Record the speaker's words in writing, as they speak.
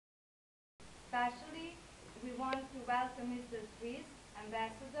want to welcome Mr. Swiss,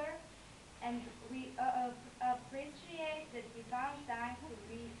 Ambassador, and we appreciate that he found time to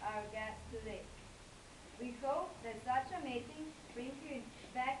be our guest today. We hope that such a meeting brings you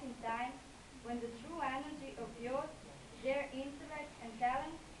back in time when the true energy of youth, their intellect and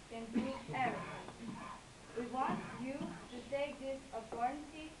talent can do everything. We want you to take this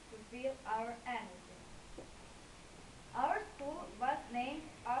opportunity to feel our energy. Our school was named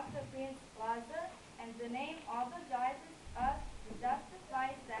after Prince Lazar, and the name obliges us to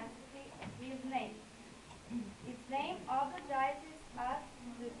justify sanctity of his name. Its name obliges us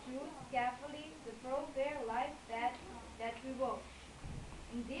to choose carefully the proper life path that we walk.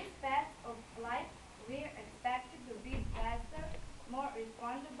 In this path of life, we are expected to be faster, more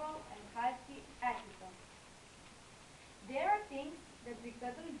responsible, and highly ethical. There are things that we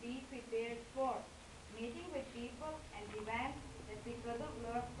couldn't be prepared for, meeting with people and events that we couldn't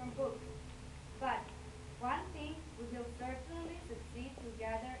learn from books. But one thing we will certainly succeed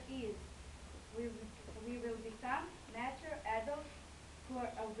together is we will become mature adults who are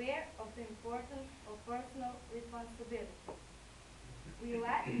aware of the importance of personal responsibility. We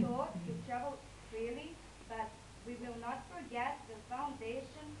lack thought to travel freely, but we will not forget the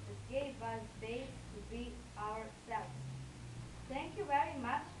foundation that gave us base to be ourselves. Thank you very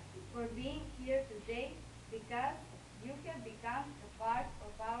much for being here today, because you have become a part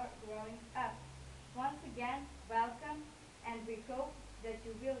of our growing up. Once again, welcome, and we hope that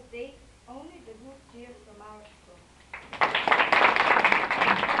you will take only the good cheer from our school.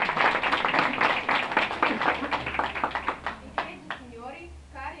 Egregi signori,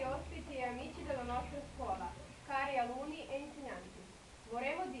 cari ospiti e amici della nostra scuola, cari alunni e insegnanti,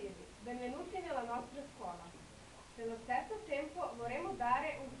 vorremmo dirvi benvenuti nella nostra scuola. Nello stesso tempo vorremmo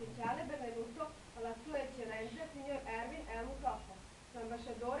dare un speciale benvenuto alla Sua Eccellenza Signor Erwin Helmut,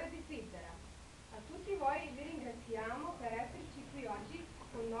 l'ambasciatore di Svizzera. A tutti voi vi ringraziamo per esserci qui oggi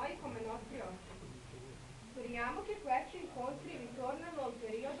con noi come nostri ospiti. Speriamo che questi incontri ritornino al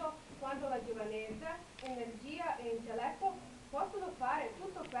periodo quando la giovanezza, energia e intelletto possono fare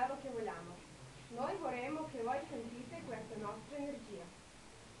tutto quello che vogliamo. Noi vorremmo che voi sentite questa nostra energia.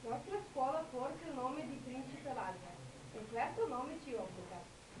 Nostra scuola porta il nome di Principe Lazar e questo nome ci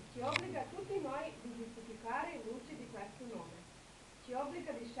obbliga tutti noi di giustificare in luce di questo nome. Ci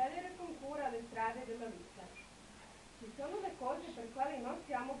obbliga di scegliere con cura le strade della vita. Ci sono le cose per quali non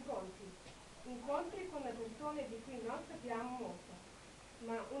siamo pronti, incontri con le persone di cui non sappiamo molto,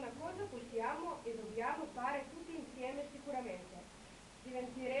 ma una cosa possiamo e dobbiamo fare tutti insieme sicuramente.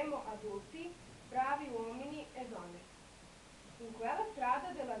 Diventeremo adulti, bravi uomini e donne. In quella strada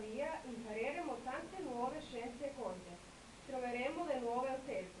della via impareremo tante nuove scienze e cose, troveremo le nuove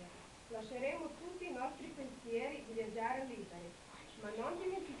altezze, lasceremo tutti i nostri pensieri di viaggiare liberi, ma non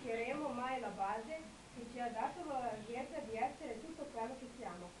dimenticheremo mai la base che ci ha dato la larghezza di essere tutto quello che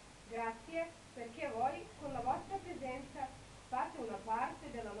siamo. Grazie perché voi, con la vostra presenza, fate una parte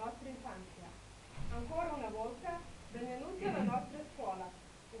della nostra infanzia. Ancora una volta,